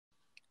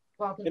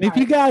fucking And if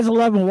you guys are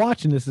loving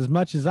watching this as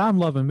much as I'm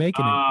loving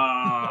making it.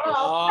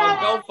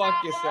 Go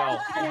fuck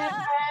yourself.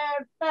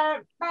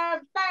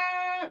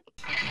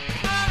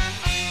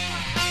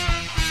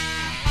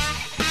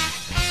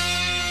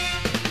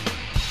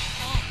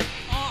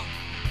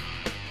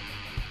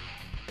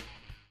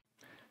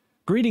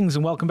 Greetings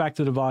and welcome back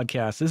to the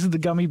Vodkast. This is the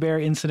Gummy Bear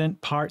Incident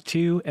Part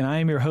 2, and I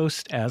am your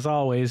host, as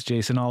always,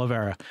 Jason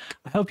Oliveira.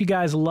 I hope you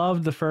guys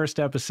loved the first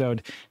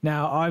episode.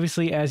 Now,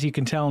 obviously, as you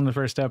can tell in the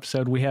first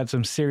episode, we had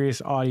some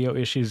serious audio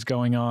issues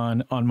going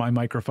on my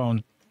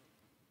microphone.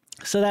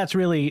 So that's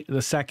really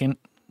the second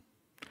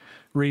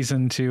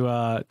reason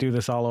to do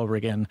this all over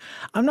again.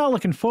 I'm not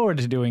looking forward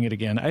to doing it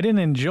again. I didn't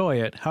enjoy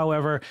it.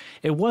 However,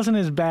 it wasn't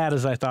as bad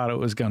as I thought it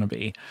was going to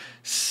be.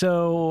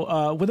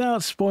 So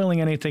without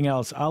spoiling anything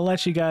else, I'll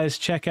let you guys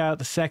check out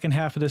the second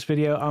half of this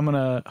video. I'm going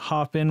to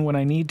hop in when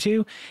I need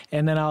to,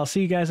 and then I'll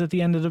see you guys at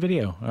the end of the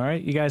video. All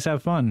right? You guys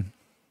have fun.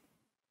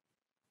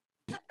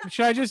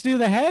 Should I just do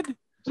the head?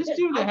 Just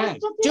do the head.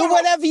 Do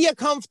whatever you're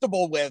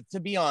comfortable with, to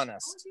be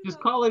honest.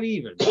 Just call it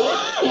even.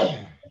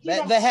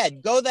 The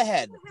head. Go the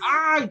head.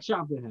 I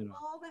chop the head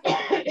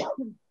off.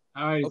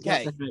 All right.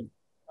 Okay.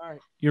 All right.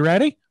 You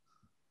ready?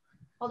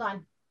 Hold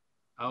on.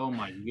 Oh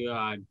my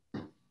God.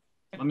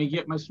 Let me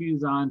get my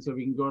shoes on so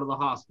we can go to the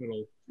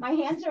hospital. My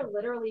hands are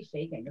literally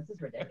shaking. This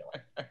is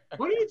ridiculous.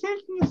 What are you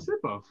taking a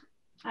sip of?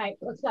 All right,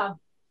 let's go. All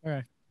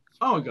right.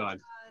 Oh my God.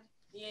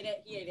 He ate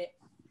it. He ate it.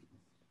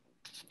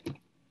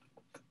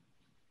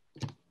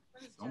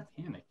 Don't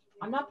panic.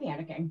 I'm not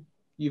panicking.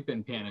 You've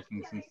been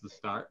panicking since the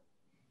start.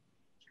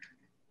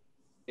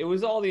 It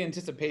was all the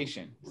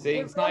anticipation. See,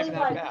 it's not even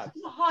that bad.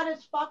 It's hot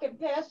as fucking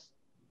piss.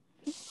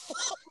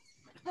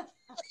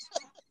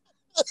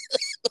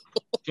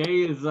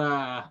 Jay is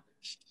How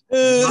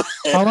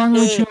long are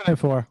we chewing it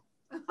for?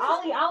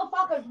 I'll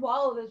fucking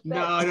swallow this bitch.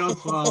 No, don't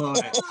swallow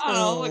it. I don't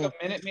know, like a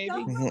minute maybe.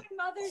 Don't ruin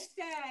Mother's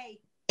Day.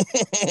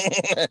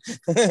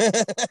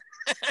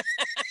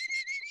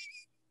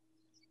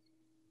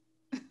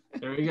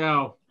 There we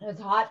go.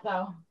 It's hot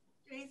though.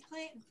 Jay's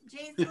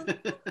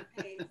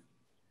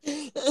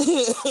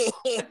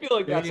I feel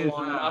like that's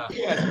long enough.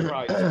 You guys can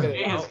probably spit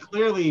it out.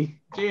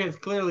 Jay has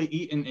clearly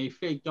eaten a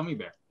fake gummy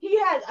bear. He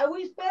has. Are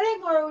we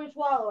spitting or are we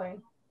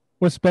swallowing?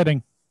 We're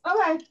spitting.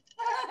 Okay.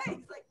 He's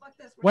like, fuck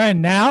this.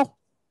 When? Now?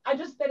 I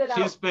just spit it out.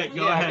 She spit.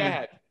 Go Yeah,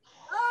 ahead.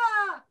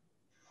 Ah!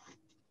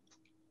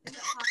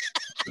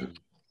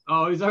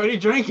 Oh, he's already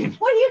drinking.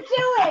 What are you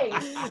doing?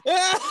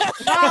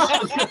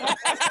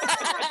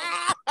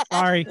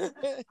 Sorry.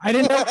 I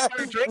didn't know you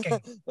started drinking.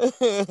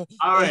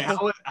 All right.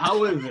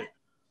 How is it,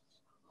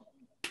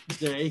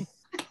 Jay?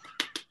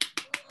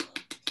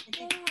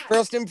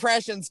 First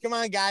impressions. Come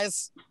on,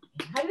 guys.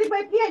 I think my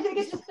I think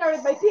it just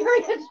started my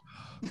period.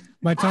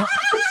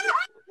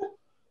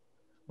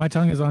 My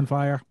tongue is on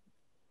fire.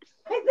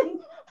 I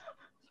think.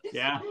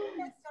 Yeah.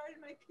 I started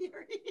my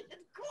period.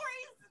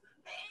 Corey's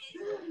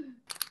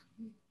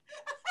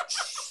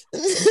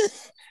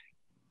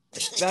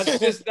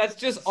That's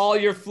just all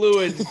your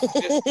fluids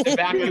just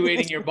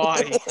evacuating your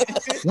body.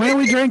 When are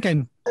we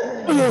drinking?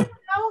 No.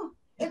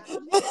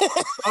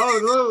 Oh,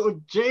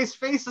 look, Jay's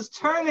face is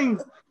turning.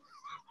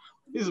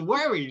 He's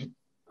worried.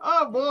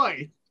 Oh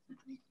boy.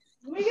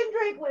 We can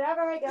drink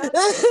whatever I got.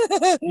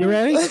 You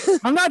ready?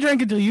 I'm not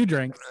drinking till you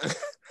drink.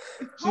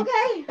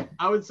 Okay.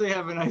 I would say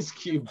have an ice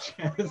cube,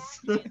 Jess.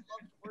 I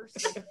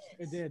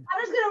did.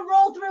 I'm just gonna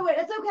roll through it.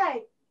 It's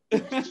okay.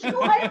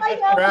 Wipe my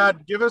nose.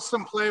 Brad, give us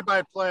some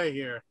play-by-play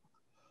here.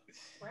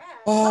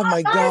 Oh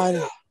my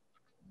God.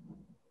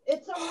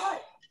 It's so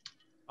hot.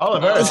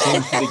 Oliveira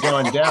seems to be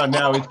going down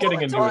now. He's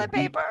getting into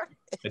paper.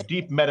 a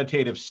deep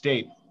meditative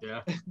state.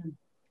 Yeah.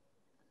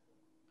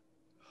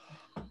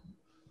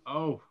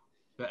 Oh,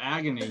 the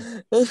agony.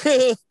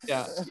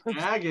 Yeah.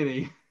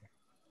 Agony.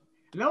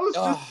 No, it's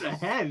just the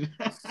head.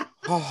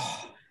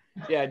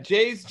 Yeah,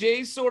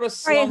 Jay's sort of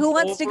All right, slumped who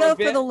wants to over a go for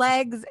bit the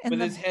legs and with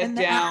the, his head and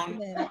the down.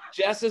 abdomen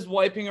Jess is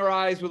wiping her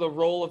eyes with a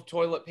roll of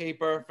toilet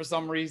paper for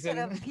some reason.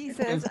 instead of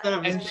pieces? Instead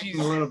of And just she's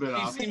a little bit she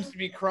off. seems to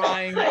be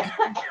crying.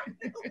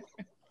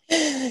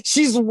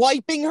 She's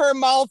wiping her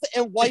mouth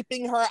and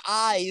wiping her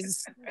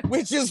eyes,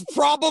 which is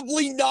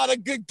probably not a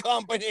good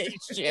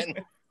combination. Hey,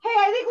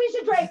 I think we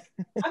should drink.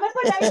 I'm gonna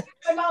put ice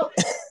in my mouth.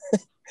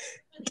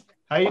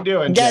 How you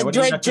doing, Jay? Yeah, What do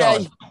you drink, got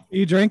going? Jay. Are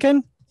you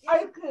drinking?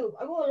 Ice cube.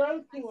 I want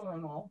ice cube in my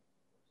mouth.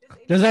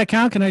 Does that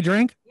count? Can I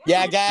drink?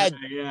 Yeah, God.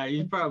 Yeah,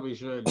 you probably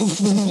should.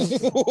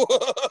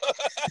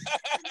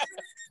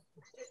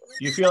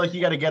 You feel like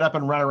you got to get up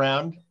and run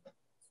around?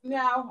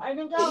 No, I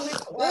think that'll make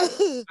it worse.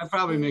 That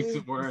probably makes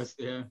it worse.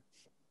 Yeah.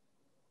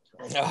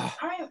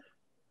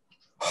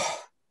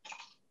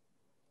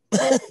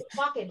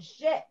 Fucking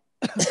shit.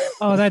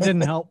 Oh, that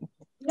didn't help.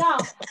 No.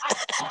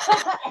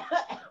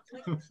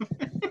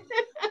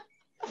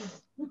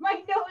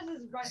 My nose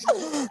is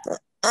running.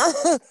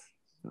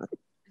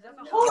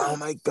 Oh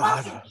my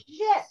God.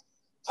 Shit.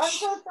 I'm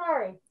so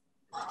sorry.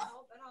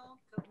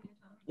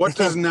 What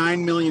does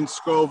 9 million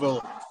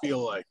Scoville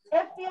feel like?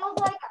 It feels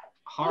like this is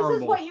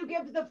Horrible. what you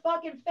give to the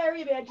fucking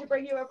ferryman to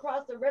bring you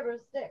across the river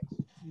Styx.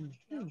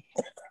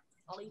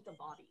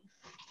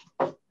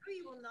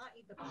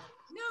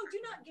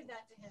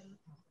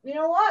 You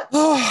know what?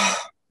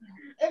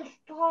 It's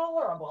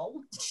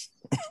tolerable.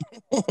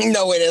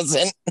 No, it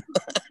isn't.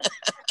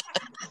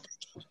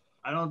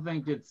 I don't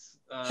think it's.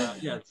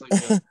 It's like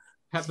a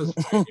pepper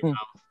spray in your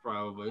mouth,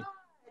 probably.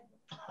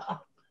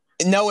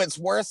 No, it's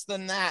worse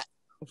than that.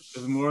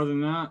 Is it more than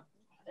that?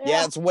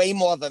 Yeah, it's way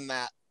more than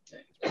that.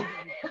 You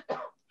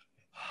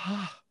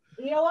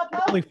know what, though?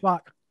 Holy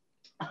fuck.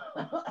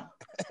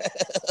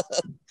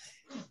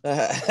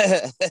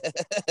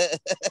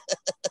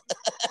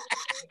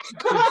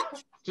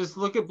 Just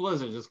look at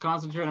Blizzard. Just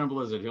concentrate on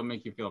Blizzard. He'll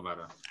make you feel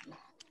better.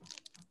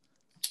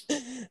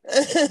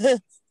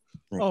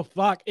 Oh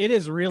fuck. It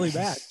is really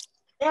bad.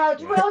 Yeah,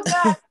 it's real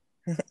bad.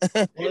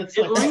 Well, it's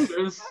It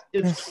lingers.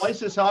 It's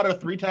twice as hot or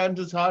 3 times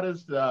as hot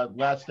as the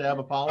last stab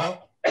Apollo.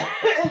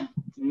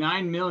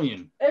 9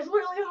 million. It's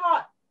really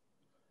hot.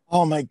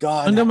 Oh my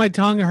god. Under my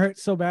tongue it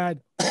hurts so bad.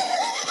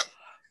 I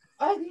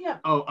can't.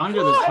 Oh,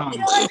 under the I tongue.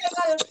 feel like I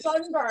got a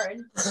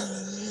sunburn.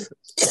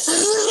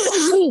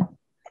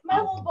 My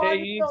whole Jay, body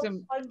you need feels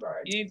some-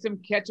 sunburned. You need some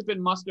ketchup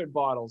and mustard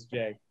bottles,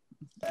 Jay.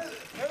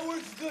 That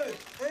works good.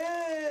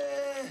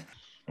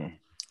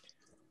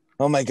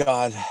 Oh my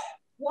god.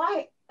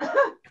 Why?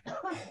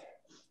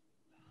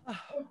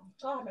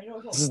 God, my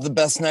nose This is the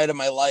best night of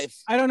my life.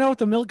 I don't know if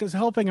the milk is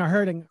helping or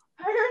hurting.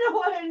 I don't know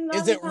what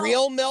Is it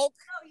real milk?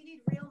 No, you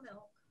need real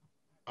milk.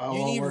 Oh, You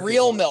well, need work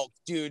real it. milk,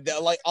 dude.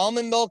 Like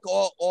almond milk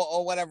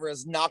or whatever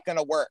is not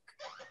gonna work.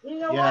 You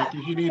know Yeah, what?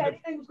 because you need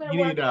Anything's gonna you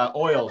work. need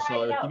oil, Ride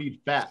so it if out. you need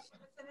fat.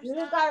 You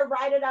just gotta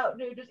ride it out,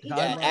 dude. Just eat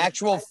Yeah, it.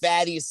 actual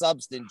fatty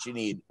substance you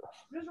need.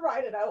 Just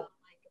ride it out.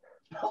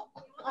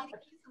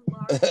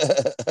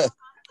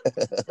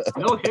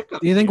 No hiccups.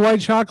 Do you think white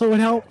chocolate would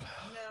help? No.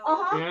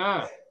 Uh-huh.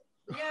 Yeah.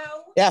 No.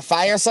 Yeah,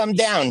 fire some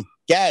down.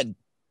 Good.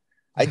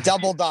 I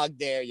double dog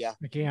dare you.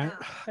 I can't.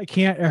 I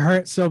can't. It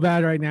hurts so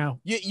bad right now.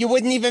 You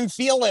wouldn't even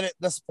feel it at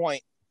this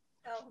point.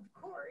 Oh,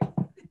 of course.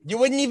 You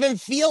wouldn't even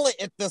feel it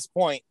at this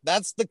point.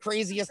 That's the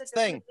craziest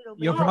thing.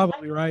 You're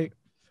probably right.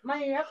 My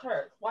neck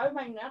hurts. Why does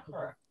my neck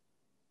hurt?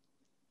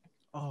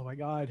 Oh my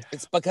god.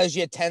 It's because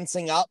you're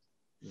tensing up.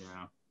 Yeah.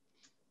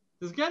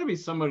 There's got to be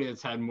somebody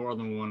that's had more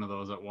than one of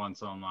those at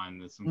once online.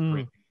 That's some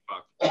crazy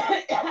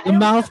fuck. The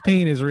mouth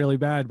pain is really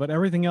bad, but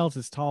everything else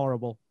is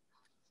tolerable.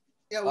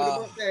 Yeah, what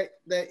about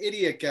that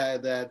idiot guy,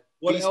 that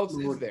What beast else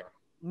mode, is there?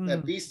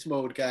 that beast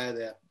mode guy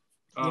there?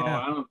 Oh, Yeah.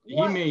 I don't.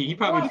 What? He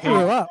probably What? Threw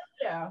paid. up.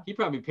 Yeah. He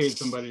probably paid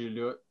somebody to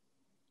do it.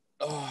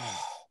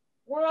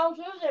 Where else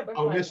is there?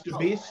 Oh, besides Mr.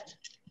 Coke? Beast.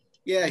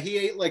 Yeah, he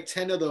ate like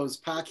 10 of those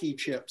Pocky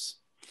chips.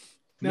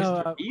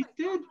 No, Mr. Beast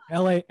did?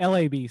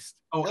 LA Beast.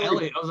 Oh, Ellie,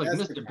 Elliot. I was like,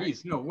 that's the Mr. guy.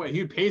 Beast. No way.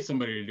 He'd pay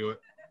somebody to do it.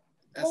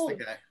 That's Holy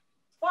the guy.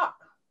 Fuck.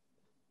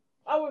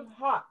 I was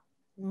hot.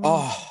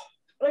 Oh,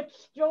 It's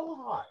still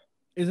hot.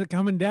 Is it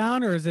coming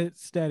down or is it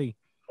steady?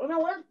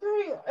 No, it's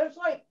pretty. It's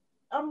like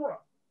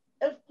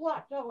it's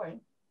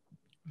plateauing.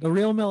 The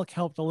real milk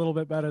helped a little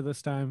bit better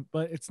this time,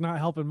 but it's not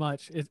helping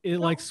much.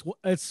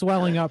 It's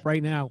swelling up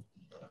right now.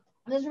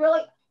 There's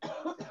really You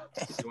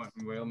want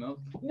some whale milk?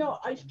 no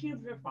ice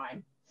cubes are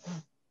fine.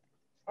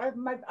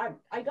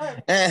 I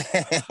got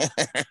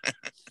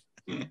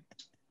it.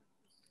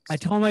 I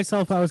told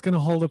myself I was gonna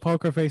hold a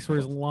poker face for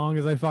as long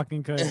as I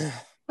fucking could.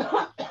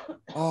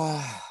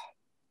 oh.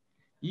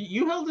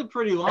 You held it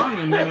pretty long,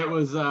 and then it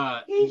was.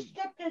 He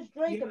skipped his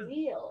drink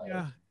immediately.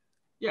 Yeah.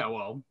 Yeah,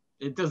 well,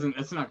 it doesn't.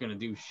 It's not gonna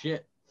do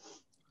shit.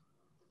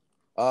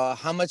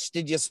 How much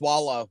did you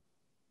swallow?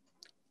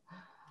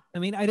 I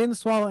mean, I didn't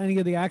swallow any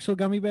of the actual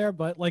gummy bear,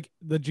 but like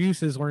the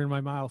juices were in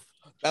my mouth.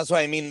 That's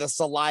what I mean. The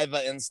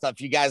saliva and stuff.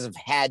 You guys have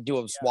had to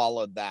have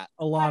swallowed that.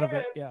 A lot of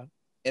it, yeah.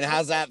 And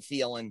how's that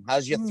feeling?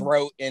 How's your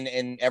throat and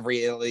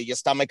your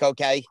stomach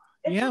okay?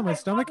 Yeah, my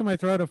stomach and my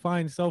throat are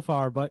fine so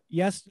far. But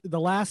yes, the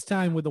last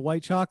time with the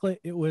white chocolate,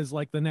 it was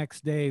like the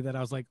next day that I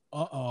was like,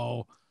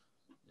 uh-oh.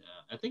 Yeah,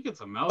 I think it's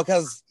a mouth.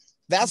 Because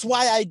that's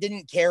why I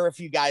didn't care if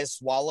you guys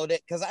swallowed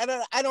it, because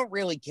I don't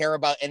really care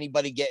about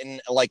anybody getting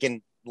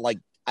an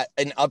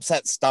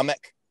upset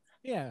stomach.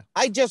 Yeah.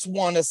 I just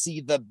want to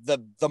see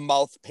the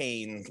mouth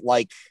pain.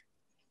 Like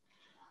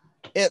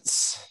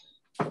it's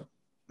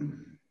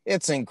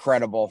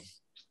incredible.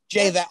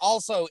 Jay,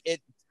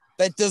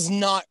 that does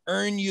not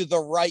earn you the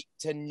right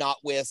to not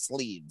wear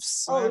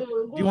sleeves.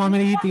 Do you want me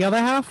to eat the other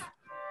half?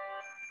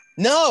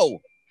 No.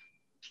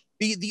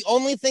 The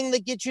only thing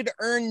that gets you to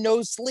earn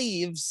no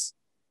sleeves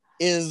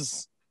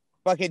is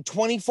fucking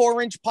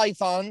 24-inch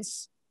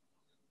pythons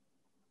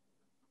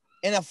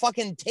and a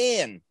fucking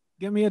tan.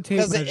 Give me a tape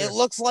Because measure. it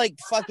looks like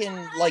fucking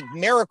like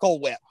Miracle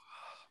Whip.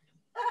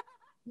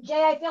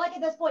 Jay, I feel like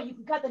at this point you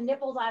can cut the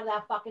nipples out of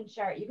that fucking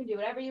shirt. You can do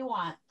whatever you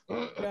want.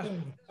 Yeah,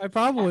 I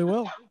probably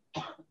will.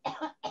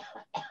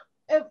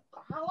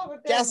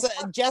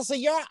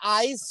 Jessa, your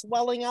eyes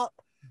swelling up?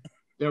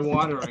 They're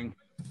watering.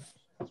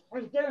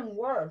 It's getting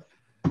worse.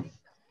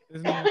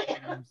 There's no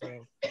time,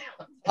 so.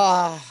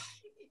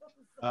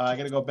 I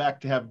gotta go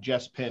back to have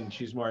Jess pinned.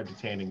 She's more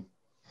entertaining.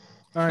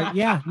 All right.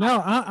 Yeah.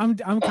 No, I'm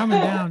coming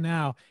down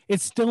now.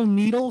 It's still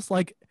needles.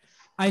 Like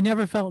I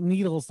never felt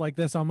needles like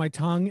this on my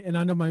tongue and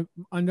under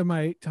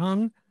my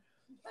tongue.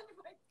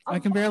 I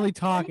can barely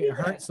talk. It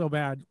hurts so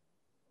bad.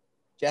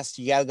 Jess,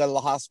 you gotta go to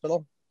the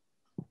hospital.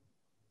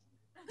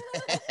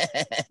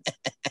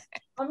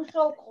 I'm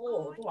so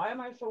cold. Why am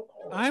I so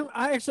cold?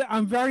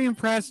 I'm very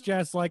impressed,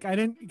 Jess. Like I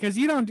didn't, because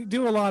you don't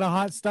do a lot of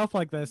hot stuff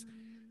like this.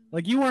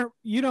 Like you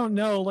don't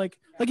know, like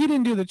you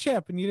didn't do the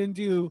chip and you didn't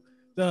do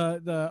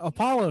the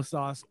Apollo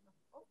sauce.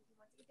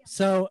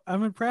 So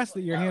I'm impressed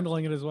that you're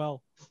handling it as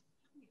well.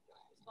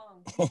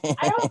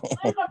 I don't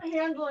think I'm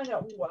handling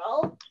it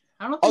well.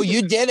 Oh,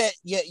 you did it.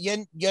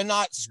 You're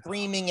not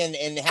screaming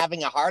and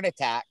having a heart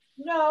attack.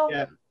 No.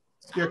 Yeah.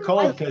 You're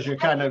cold because you're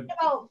kind of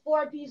about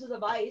 4 pieces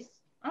of ice.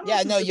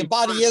 Yeah, no, your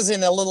body is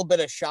in a little bit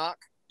of shock.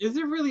 Is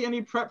there really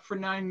any prep for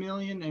 9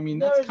 million? I mean,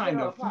 There that's is kind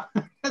zero of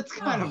prep. that's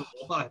kind of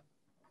a lot.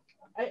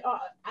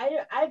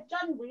 I've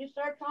done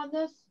research on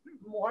this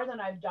more than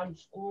I've done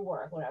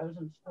schoolwork when I was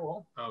in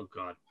school. Oh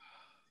God.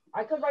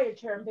 I could write a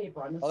term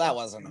paper on this. Well, that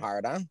wasn't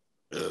hard, huh?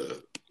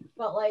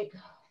 But like,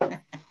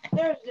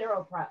 there's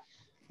zero prep.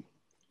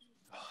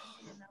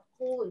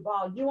 Holy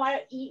wow! Do you want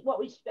to eat what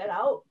we spit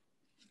out?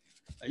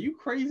 Are you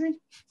crazy?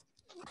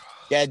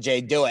 Yeah,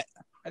 Jay, do it.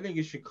 I think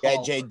you should call.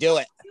 Yeah, Jay, do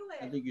it.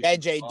 I think you Yeah,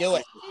 should Jay, call do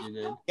it. if you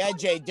did. Yeah,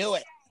 Jay, do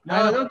it.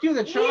 No, don't do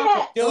the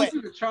chocolate. Do Don't it.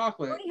 do the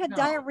chocolate. Already had No.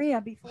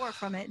 diarrhea before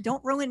from it.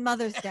 Don't ruin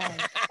Mother's Day.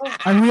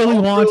 I really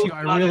want to.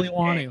 I really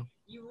want to.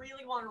 You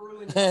really want to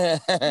ruin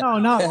it. No,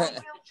 not.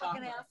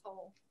 Fucking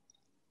asshole.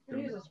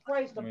 Jesus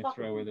Christ! The Let me fuck.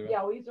 throw away the rest.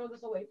 Yeah, will you throw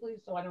this away, please,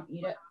 so I don't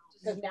eat it?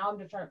 Because now I'm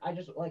determined. I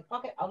just like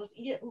fuck it. I'll just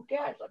eat it. Who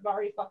cares? I'm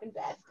already fucking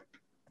dead.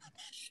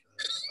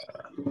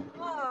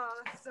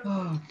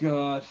 Oh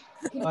God.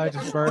 I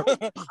just burped.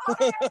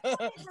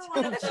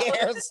 Who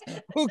cares?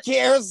 Who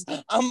cares?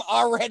 I'm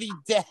already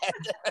dead.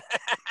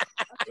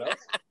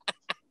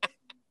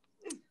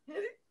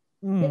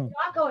 It's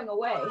not going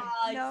away.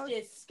 Oh,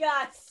 it's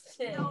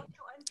disgusting. All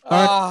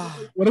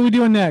right, what are we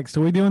doing next?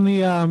 Are we doing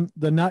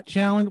the nut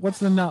challenge? What's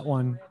the nut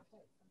one?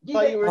 I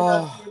thought you were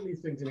not doing these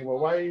things anymore.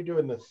 Why are you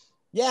doing this?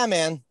 Yeah,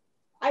 man.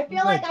 I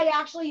feel like I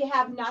actually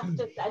have nuts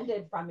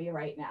descended from me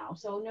right now.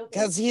 So no.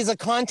 Because he's a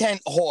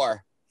content whore.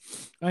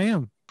 I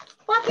am.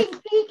 Fucking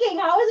peaking.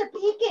 How is it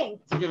peaking?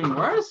 It's getting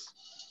worse.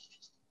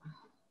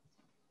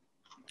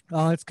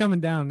 Oh, it's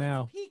coming down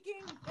now.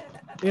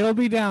 It'll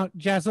be down,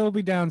 Jess. It'll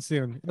be down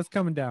soon. It's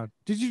coming down.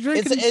 Did you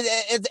drink?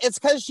 It's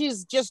because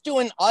she's just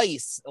doing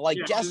ice. Like,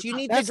 Yeah. Jess, you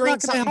need to That's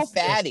drink not gonna something help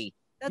you. fatty.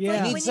 That's Yeah. like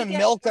You when need some get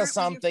milk or burnt, when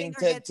something your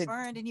finger to gets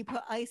burned and you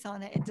put ice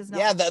on it. It does not.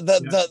 Yeah,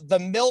 the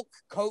milk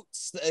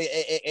coats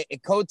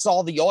it coats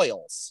all the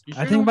oils. You I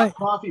sure think you my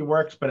Coffee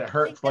works, but it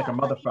hurts like a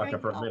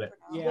motherfucker for a minute.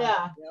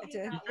 Yeah.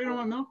 sure you don't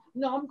want milk?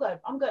 No, I'm good.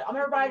 I'm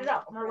gonna ride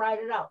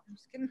it out.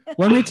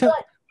 let me tell.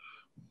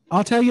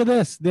 I'll tell you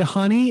this: the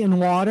honey and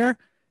water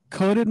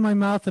coated my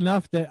mouth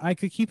enough that I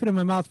could keep it in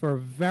my mouth for a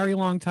very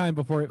long time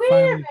before it Wait a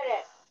finally. minute.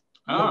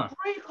 Ah. You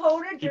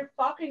pre-coated your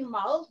fucking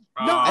mouth?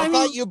 No, I mean-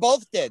 thought you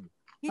both did.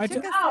 I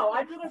took took- a No,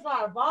 I took a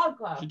shot of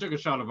vodka. She took a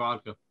shot of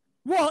vodka.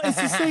 Well, it's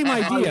the same Oh,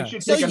 you idea.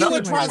 should So take you were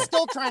another one.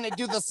 still trying to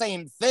do the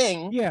same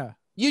thing. Yeah.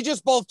 You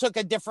just both took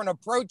a different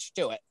approach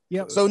to it.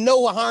 Yep. So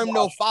no harm,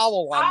 no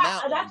foul on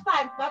that That's one.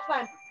 fine. That's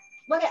fine.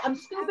 Look at, I'm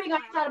scooping ice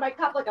out of my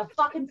cup like a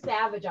fucking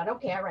savage. I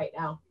don't care right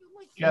now.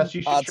 Yes,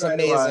 you should Oh, it's try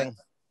amazing.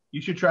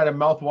 you should try to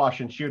mouthwash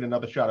and shoot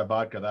another shot of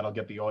vodka. That'll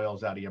get the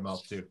oils out of your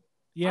mouth too.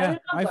 Yeah,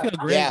 I feel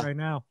great Yeah. right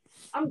now.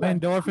 I'm My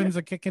good. endorphins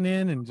are kicking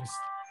in, and just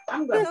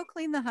I'm good. Go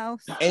clean the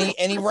house.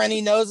 Any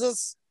runny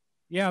noses?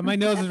 yeah, my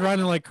nose is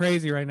running like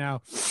crazy right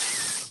now.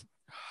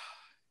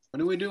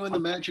 When are we doing the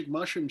magic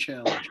mushroom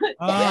challenge?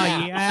 Oh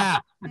yeah.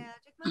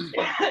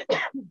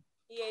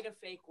 He ate a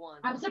fake one.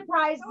 I'm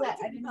surprised No, that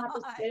it I did didn't have to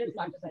not. spit as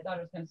much as I thought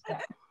it was going to spit.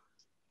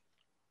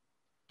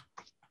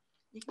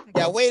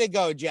 Yeah, way to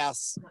go,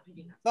 Jess.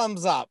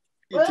 Thumbs up.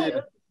 You did.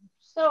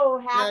 So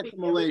happy.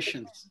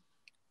 Congratulations.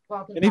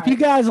 And if you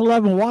guys are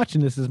loving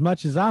watching this as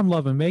much as I'm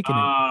loving making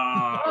it,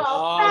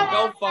 Oh,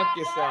 go fuck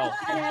yourself.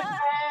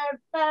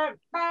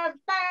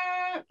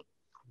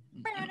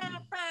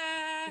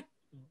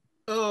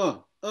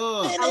 Oh,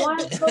 oh. I want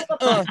to smoke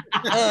a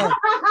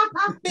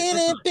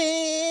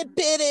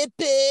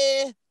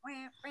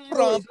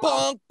Bronk,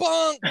 bonk,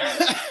 bonk.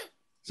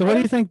 so what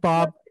do you think,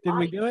 Bob? Did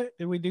we do it?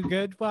 Did we do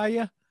good by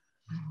you?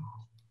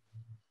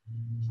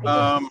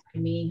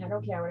 me. I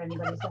don't care what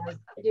anybody says.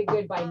 I did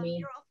good by me.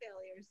 You're all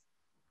failures.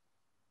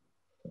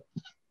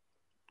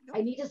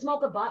 I need to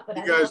smoke a butt, but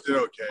You I guys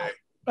don't- did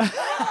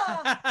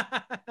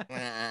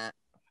okay.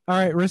 All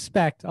right,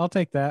 respect. I'll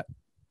take that.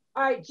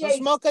 All right, So Jay,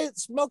 smoke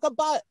a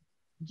butt.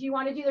 do you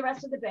want to do the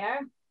rest of the bear?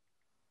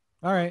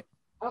 All right.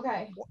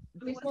 Okay.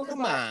 Let me smoke a Come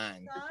butt.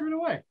 on. Throw it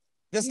away.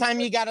 This time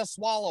you gotta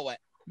swallow it.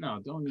 No,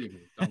 don't even.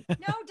 Don't.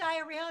 No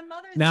diarrhea on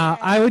Mother's Now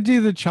Day. I would do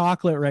the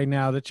chocolate right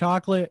now. The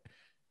chocolate.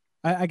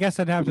 I guess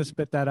I'd have to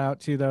spit that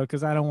out too, though,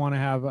 because I don't want to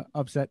have an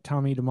upset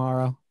tummy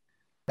tomorrow.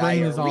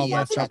 Brain is all Diarrhea,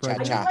 messed cha up cha right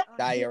now. cha.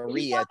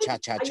 Diarrhea, cha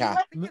cha cha.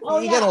 Oh,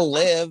 You're yeah. gonna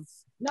live.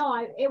 No,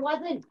 it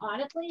wasn't.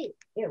 Honestly,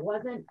 it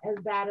wasn't as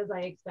bad as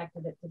I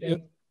expected it to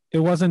be. It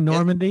wasn't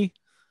Normandy.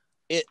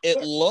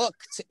 It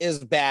looked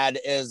as bad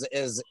as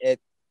it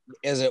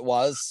as it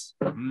was.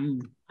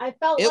 I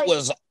felt It like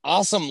was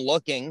awesome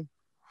looking.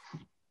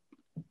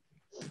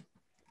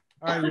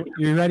 All right,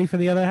 you ready for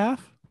the other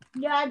half?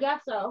 Yeah, I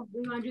guess so.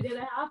 We want to do the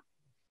other half?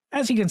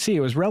 As you can see,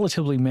 it was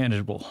relatively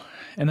manageable.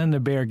 And then the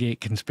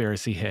Beargate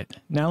conspiracy hit.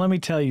 Now, let me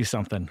tell you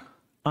something.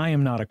 I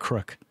am not a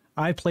crook.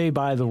 I play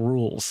by the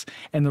rules.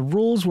 And the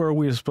rules were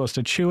we were supposed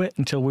to chew it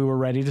until we were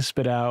ready to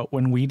spit out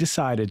when we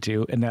decided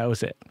to, and that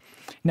was it.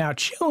 Now,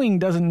 chewing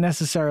doesn't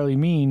necessarily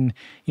mean,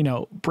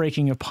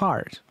 breaking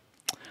apart.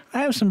 I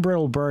have some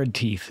brittle bird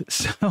teeth,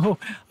 so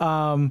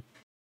a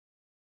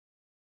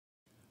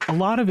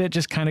lot of it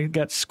just kind of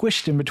got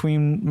squished in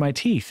between my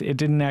teeth. It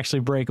didn't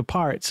actually break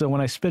apart. So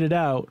when I spit it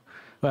out,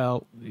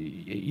 well,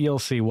 you'll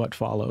see what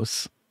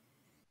follows.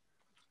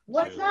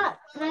 What's that?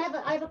 I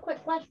have a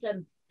quick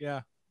question.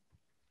 Yeah.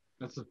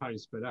 That's the part you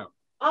spit out.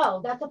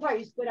 Oh, that's the part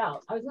you spit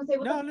out. I was gonna say,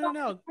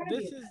 No.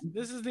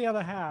 This is the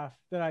other half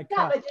that I cut.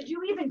 Yeah, but did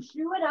you even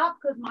chew it up?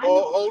 Because mine.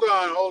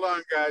 Hold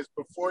on, guys.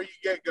 Before you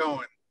get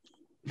going,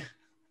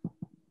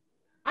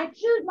 I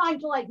chewed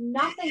mine to like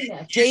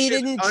nothingness. Jay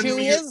didn't chew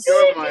his.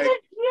 You didn't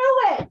chew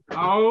it.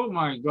 Oh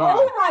my god.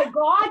 Oh my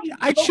god.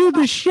 I chewed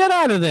the shit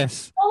out of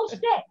this.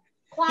 Bullshit.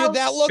 Dude,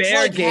 that looks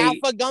like half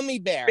a gummy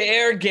bear.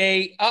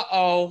 Beargate.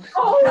 Uh-oh.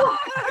 Oh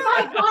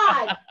my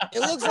god.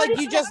 It looks like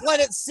you just let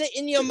it sit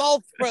in your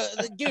mouth,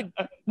 dude.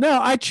 No,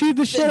 I chewed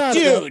the shit out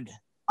of it. Dude.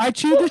 I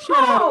chewed the shit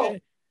out of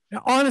it.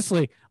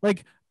 Honestly,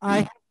 like I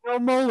have no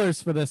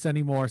molars for this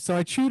anymore, so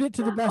I chewed it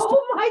to the best.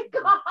 Oh my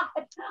god.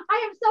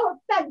 I am so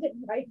offended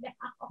right now.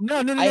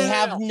 No. I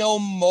have no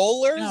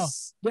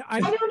molars. No. I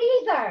don't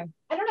either.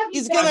 I don't have.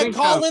 He's gonna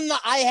call in the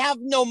 "I have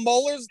no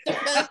molars"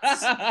 defense.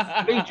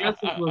 I think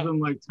Justice was in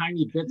like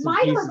tiny bits.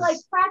 Mine was like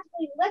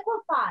practically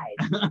liquefied.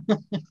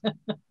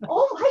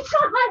 Oh my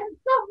god, I'm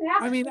so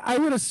mad. I mean, I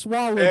would have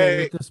swallowed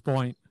it at this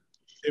point.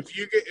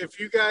 if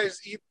you guys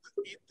eat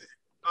the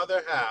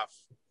other half,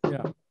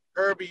 yeah.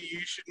 Herbie,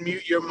 you should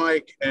mute your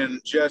mic,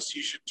 and Jess,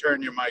 you should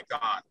turn your mic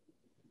on.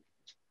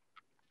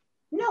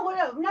 No,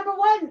 number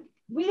one,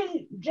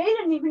 Jay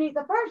didn't even eat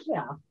the first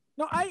half.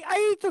 No,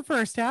 I ate the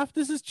first half.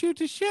 This is chewed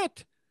to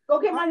shit. Go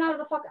get mine out of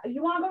the fuck.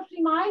 You want to go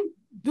see mine?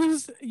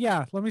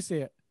 Yeah, let me see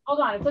it. Hold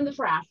on, it's in the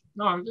trash.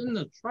 No, it's in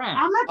the trash.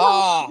 I'm not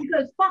going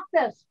because fuck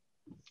this.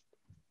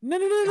 No.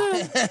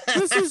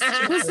 This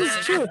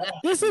is chewed.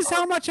 This is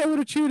how much I would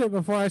have chewed it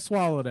before I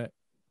swallowed it.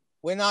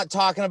 We're not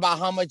talking about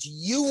how much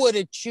you would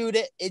have chewed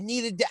it. It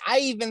needed to, I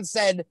even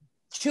said,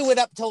 chew it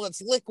up till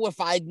it's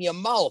liquefied in your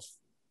mouth.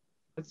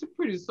 That's a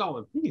pretty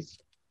solid piece.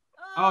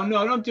 Oh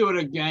no, don't do it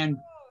again.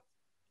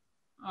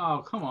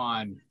 Oh, come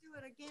on. Do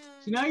it again.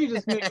 So now you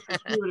just make me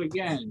do it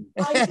again.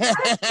 How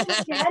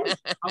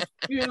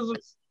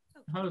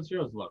does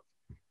yours look?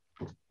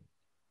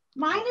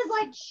 Mine is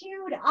like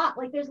chewed up.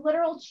 Like there's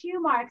literal chew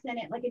marks in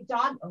it, like a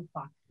dog. Oh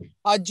fuck.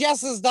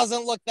 Jess's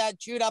doesn't look that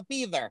chewed up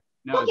either.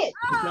 No, look it.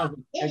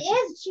 doesn't. It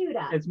is chewed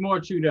up. It's more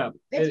chewed up.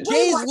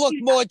 Jay's look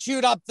more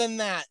chewed up than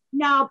that.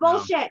 No,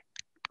 bullshit.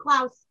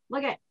 Klaus,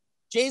 look at.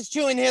 Jay's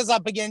chewing his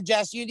up again,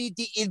 Jess. You need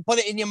to put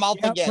it in your mouth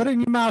again. Put it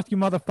in your mouth, you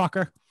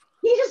motherfucker.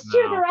 He just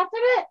chewed the rest of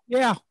it?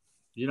 Yeah.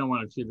 You don't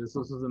want to chew this.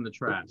 This is in the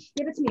trash.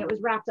 Give it to me. It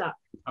was wrapped up.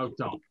 Oh,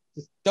 don't.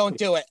 Don't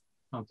do it.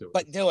 Don't do it.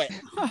 But do it.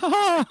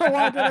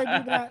 Why did I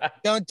do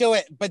that? Don't do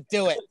it, but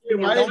do it.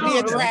 Don't be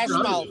a trash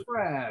mouth.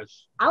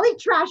 Trash. I'll eat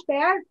trash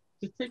bear.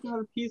 Just take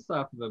another piece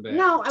off of the bear.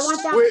 No, I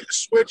want that.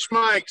 Switch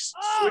mics.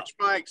 Switch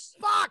mics.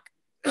 Fuck.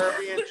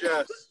 Herbie and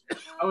Jess.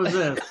 How was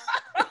this?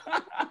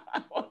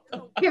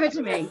 Give it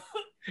to me.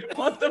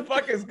 What the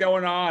fuck is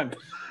going on?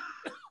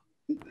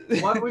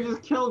 Why did we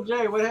just kill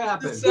Jay? What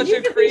happened? This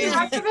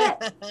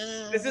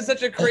is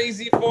such a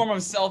crazy form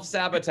of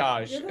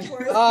self-sabotage.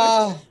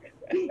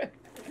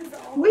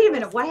 Wait a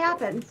minute, what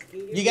happened?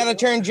 You gotta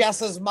turn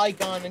Jess's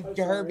mic on and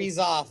Herbie's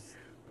off.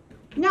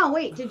 No,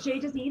 wait, did Jay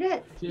just eat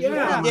it?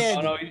 Yeah, he did.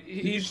 Oh, no,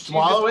 he's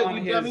swallow it, on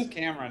you his dummy?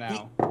 camera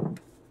now.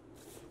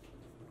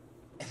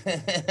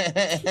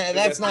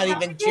 That's not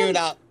even chewed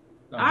up.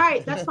 All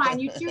right, that's fine.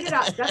 You chewed it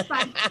up. That's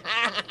fine.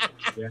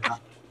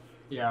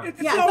 Yeah.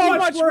 It's so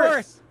much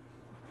worse.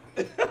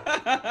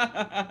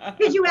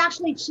 Because you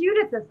actually chewed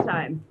it this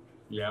time.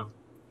 Yeah.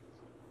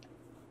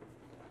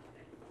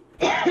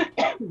 He ate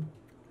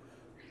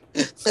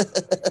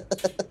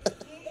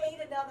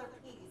another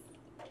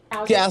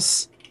piece.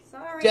 Jess.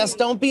 Sorry. Jess,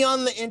 don't be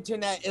on the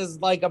internet as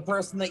like a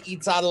person that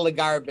eats out of the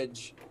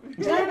garbage.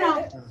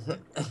 No.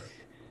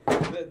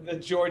 The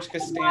George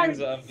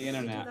Costanza of the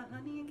internet. The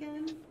honey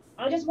again?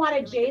 I just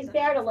wanted Jay's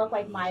bear to look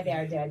like my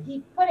bear did.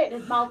 He put it in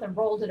his mouth and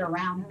rolled it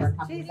around for a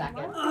couple Jay,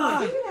 seconds. why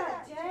would you do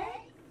that,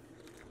 Jay?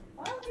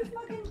 Why would you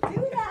fucking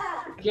do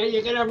that? Jay,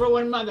 you're gonna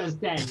ruin Mother's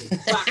Day.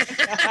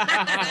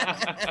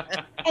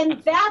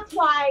 And that's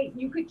why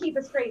you could keep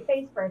a straight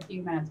face for a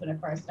few minutes when it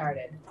first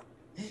started.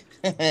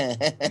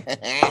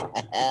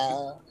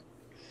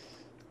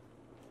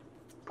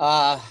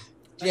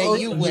 Jay,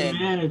 you win.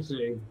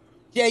 Humanity.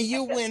 Jay,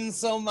 you win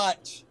so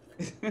much.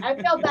 I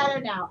feel better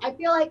now. I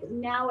feel like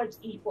now it's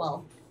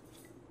equal.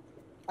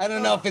 I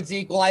don't know if it's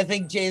equal. I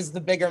think Jay's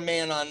the bigger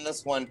man on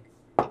this one.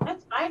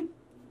 That's fine.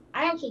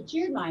 I actually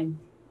chewed mine.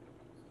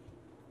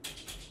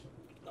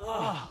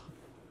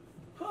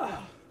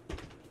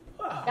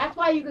 That's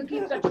why you could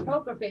keep such a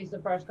poker face the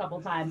first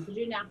couple times, because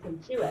you didn't have to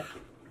chew it.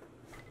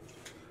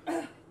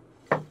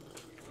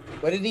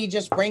 What did he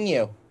just bring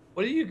you?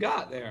 What do you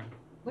got there?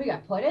 What do you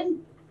got,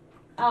 pudding?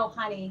 Oh,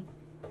 honey.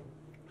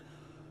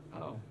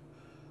 Oh.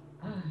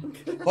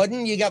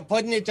 Pudding? You got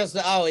pudding? It just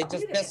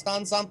pissed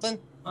on something?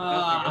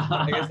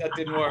 I guess that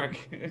didn't work.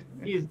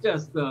 He's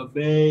just a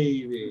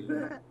baby.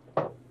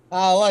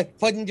 Oh, look,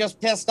 Puddin'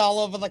 just pissed all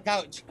over the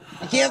couch.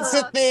 You can't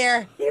sit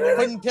there.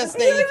 Puddin' pissed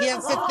there. You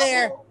can't sit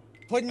there.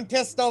 Puddin'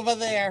 pissed over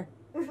there.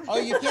 Oh,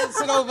 you can't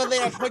sit over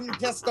there. Puddin'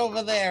 pissed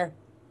over there.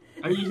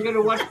 Are you going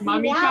to watch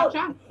Mommy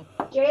Cha-Cha?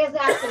 Jay is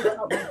actually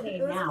helping me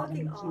now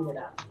and chew it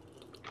up.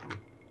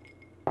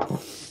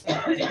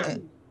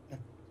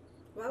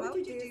 Why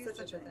would you do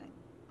such a thing?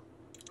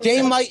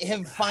 Jay might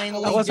have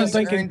finally just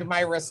earned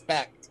my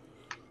respect.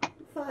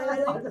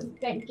 I wasn't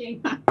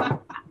thinking. I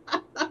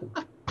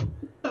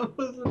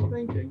wasn't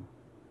thinking.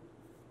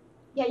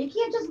 Yeah, you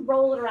can't just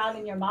roll it around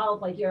in your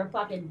mouth like you're a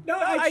fucking... No,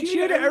 I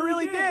chewed it. I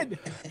really did.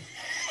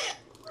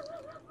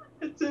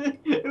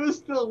 It was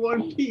still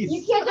one piece.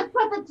 You can't just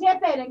put the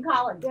tip in and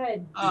call it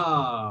good.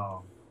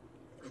 Oh.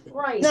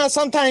 Right. No,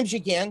 sometimes you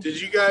can.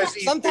 Did you guys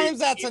eat, sometimes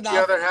that's eat enough. the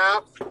other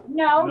half?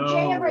 No.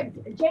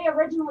 Jay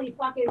originally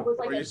fucking was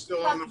like Or you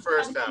still on the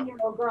first half?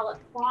 17-year-old girl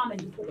at prom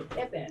and just put a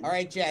tip in. All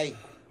right, Jay.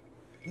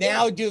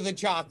 Now do the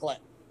chocolate.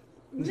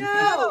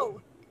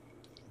 No!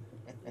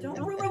 Don't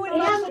ruin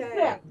And it, the Jay.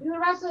 chip. Do the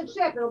rest of the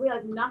chip. It'll be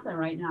like nothing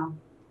right now.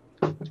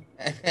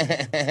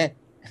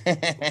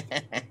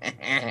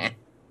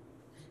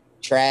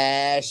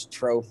 Trash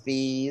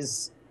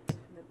trophies.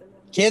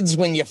 Kids,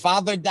 when your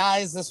father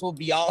dies, this will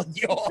be all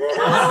yours.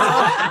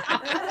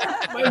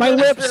 My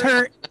lips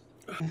hurt.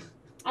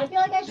 I feel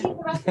like I should eat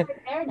the rest of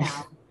it there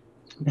now.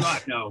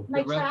 God, no.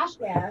 My trash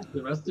there.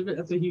 The rest of it?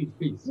 That's a huge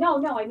piece.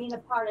 No, I mean the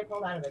part I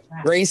pulled out of the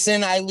trash.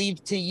 Grayson, I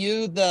leave to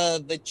you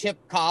the chip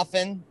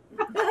coffin.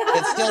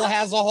 It still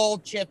has a whole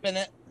chip in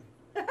it.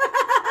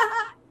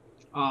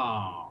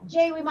 Oh.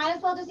 Jay, we might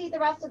as well just eat the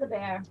rest of the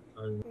bear.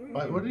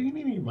 What do you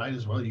mean you might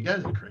as well? You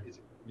guys are crazy.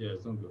 Yeah,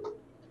 it's not good.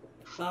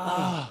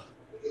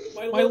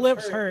 My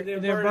lips hurt.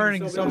 They're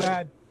burning so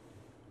bad.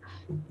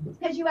 It's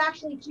because you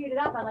actually chewed it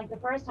up unlike the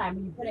first time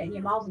when you put it in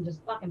your mouth and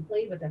just fucking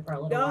played with it for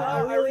a little No,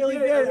 while. I really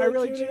did. I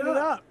really chewed it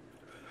up.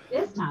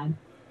 This time.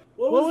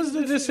 What was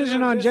the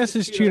decision on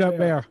Jess's chewed up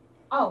bear?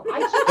 Oh, I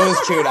It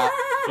was chewed up.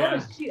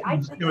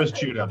 It was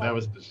chewed up. That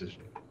was the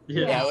decision.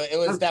 Yeah, it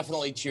was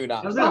definitely chewed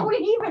up. Oh, we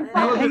even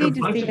I need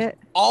to see it.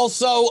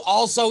 Also,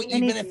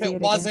 need even to if see it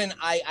it wasn't,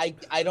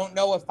 I don't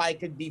know if I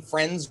could be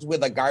friends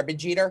with a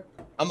garbage eater.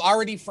 I'm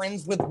already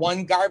friends with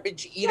one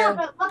garbage eater. Yeah,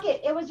 but look,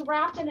 it was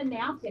wrapped in a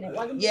napkin. It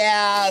wasn't.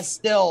 Yeah,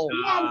 still.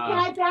 Yeah, can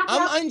I back up?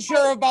 I'm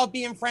unsure about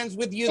being friends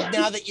with you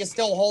now that you're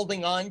still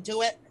holding on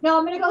to it. No,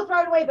 I'm gonna go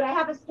throw it away, but I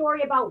have a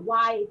story about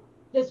why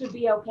this would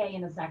be okay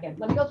in a second.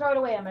 Let me go throw it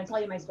away. I'm gonna tell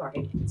you my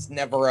story. It's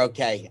never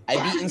okay.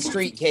 I've eaten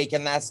street cake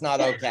and that's not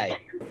okay.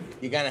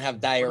 You're gonna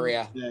have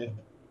diarrhea.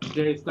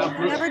 Jay, stop.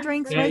 He never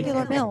drinks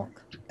regular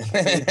milk.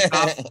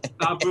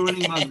 Stop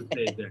ruining Mother's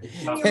Day,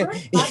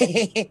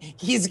 Jay.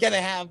 He's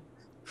gonna have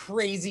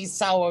crazy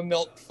sour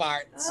milk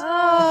farts.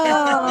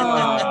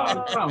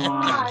 Oh. Come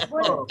on. God,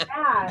 what is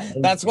that?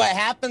 That's what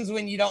happens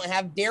when you don't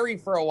have dairy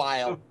for a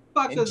while.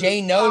 Fuck And is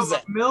Jay this knows sour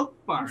it. Milk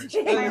fart.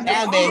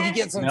 Yeah, man, you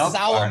get some Milk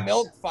sour farts.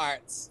 milk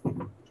farts.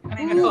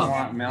 I don't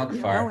want milk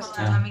farts.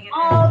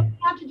 Oh, you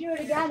have to do it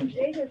again.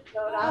 Jay just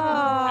showed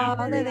up.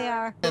 Oh, there they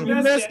are. You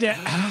missed it.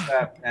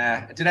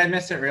 Did I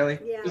miss it really?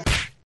 Yeah.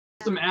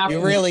 Some apple.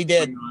 You really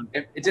did.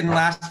 It didn't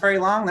last very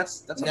long.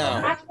 That's No.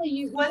 Actually,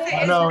 you Was it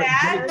I as know.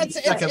 bad?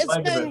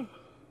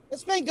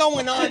 It's been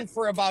going on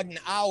for about an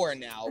hour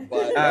now,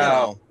 but you Oh.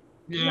 know.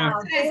 Yeah. No,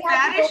 Was it as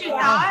bad as you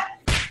thought?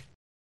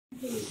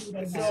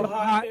 It's so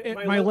hot.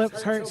 My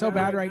lips hurt so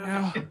bad right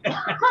now.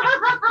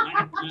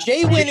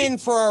 Jay went in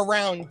for a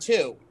round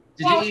two.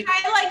 Did Well, you eat?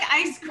 I like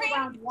ice cream.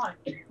 Round one.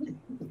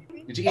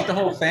 Did you eat the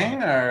whole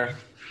thing or?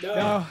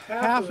 No,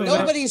 half of it.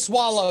 Nobody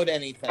swallowed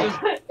anything.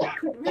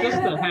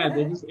 Just the head.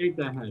 They just ate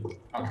the head.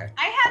 Okay.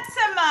 I had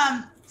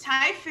some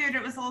Thai food.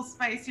 It was a little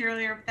spicy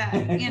earlier, but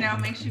that,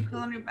 makes you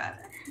feel a new better.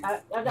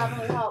 That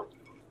definitely helped.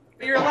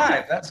 But you're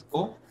alive. That's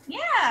cool.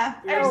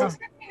 Yeah. I was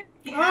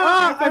expecting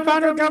Ah, I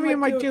found a gummy in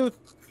my tooth.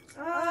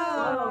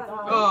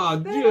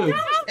 Oh, dude.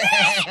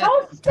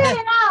 Don't spit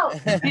it out.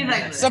 He's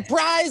like,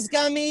 Surprise,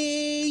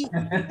 gummy!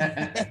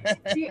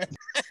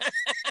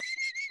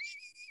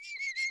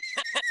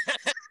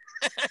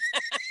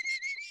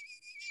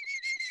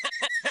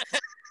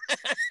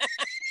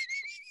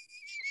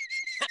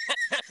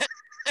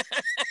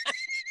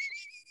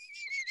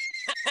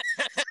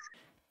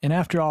 And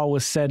after all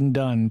was said and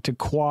done, to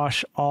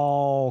quash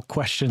all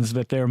questions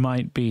that there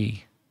might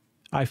be,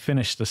 I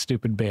finished the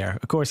stupid bear.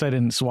 Of course, I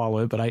didn't swallow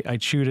it, but I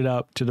chewed it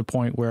up to the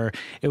point where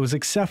it was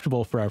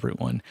acceptable for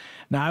everyone.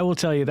 Now, I will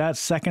tell you that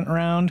second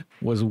round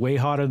was way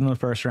hotter than the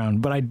first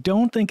round, but I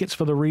don't think it's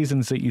for the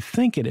reasons that you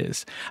think it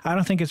is. I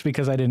don't think it's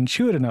because I didn't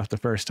chew it enough the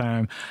first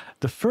time.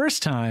 The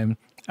first time,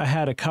 I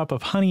had a cup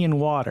of honey and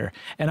water,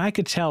 and I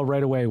could tell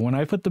right away when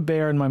I put the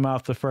bear in my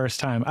mouth the first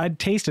time. I'd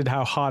tasted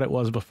how hot it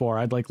was before.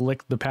 I'd like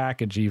licked the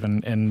package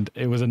even, and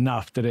it was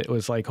enough that it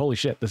was like, holy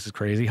shit, this is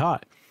crazy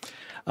hot.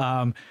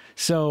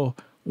 So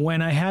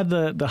when I had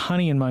the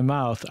honey in my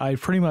mouth, I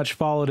pretty much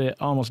followed it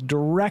almost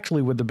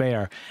directly with the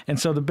bear. And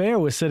so the bear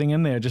was sitting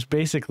in there just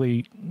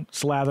basically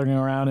slathering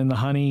around in the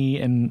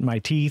honey and my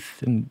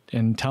teeth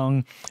and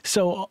tongue.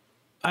 So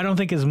I don't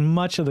think as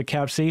much of the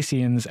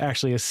capsaicins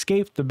actually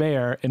escaped the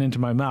bear and into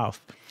my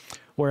mouth.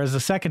 Whereas the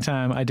second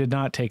time, I did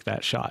not take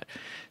that shot.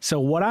 So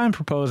what I'm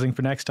proposing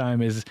for next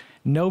time is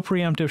no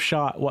preemptive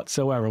shot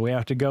whatsoever. We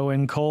have to go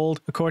in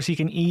cold. Of course, you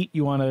can eat.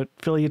 You want to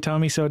fill your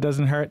tummy so it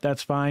doesn't hurt.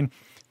 That's fine.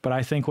 But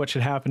I think what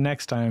should happen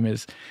next time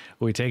is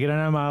we take it in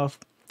our mouth,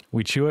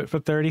 we chew it for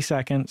 30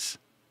 seconds,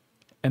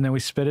 and then we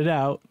spit it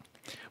out.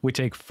 We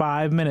take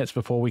 5 minutes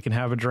before we can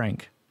have a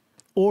drink,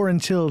 or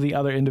until the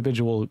other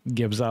individual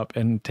gives up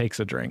and takes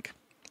a drink.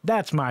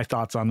 That's my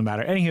thoughts on the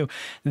matter. Anywho,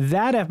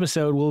 that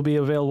episode will be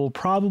available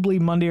probably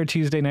Monday or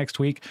Tuesday next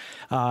week.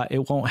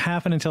 It won't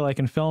happen until I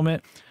can film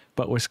it,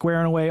 but we're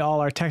squaring away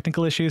all our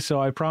technical issues, so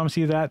I promise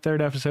you that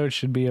third episode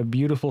should be a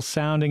beautiful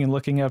sounding and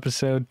looking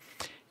episode,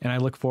 and I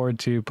look forward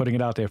to putting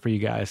it out there for you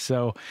guys.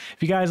 So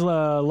if you guys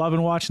love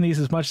and watching these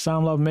as much as I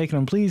love making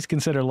them, please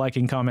consider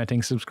liking,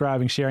 commenting,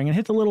 subscribing, sharing, and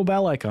hit the little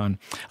bell icon.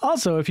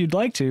 Also, if you'd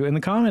like to, in the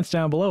comments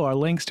down below are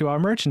links to our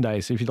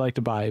merchandise. If you'd like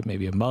to buy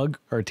maybe a mug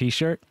or a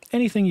t-shirt,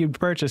 anything you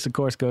purchase, of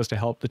course, goes to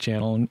help the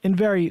channel in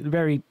very,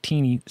 very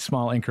teeny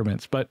small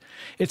increments, but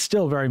it's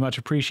still very much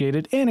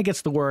appreciated, and it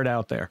gets the word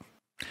out there.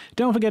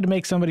 Don't forget to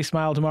make somebody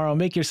smile tomorrow.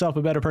 Make yourself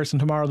a better person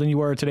tomorrow than you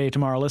were today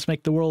tomorrow. Let's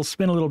make the world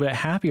spin a little bit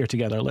happier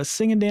together. Let's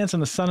sing and dance in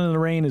the sun and the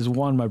rain as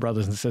one, my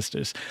brothers and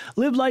sisters.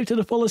 Live life to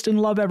the fullest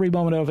and love every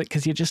moment of it,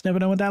 because you just never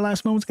know when that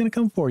last moment's going to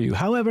come for you.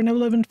 However, never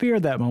live in fear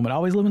of that moment.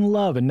 Always live in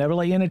love and never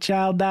let your inner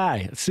child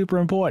die. It's super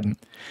important.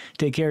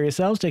 Take care of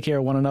yourselves, take care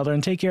of one another,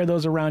 and take care of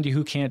those around you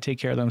who can't take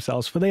care of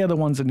themselves, for they are the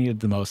ones that need it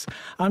the most.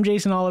 I'm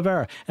Jason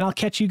Oliveira, and I'll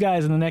catch you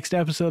guys in the next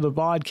episode of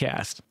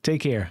Vodkast. Take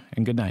care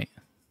and good night.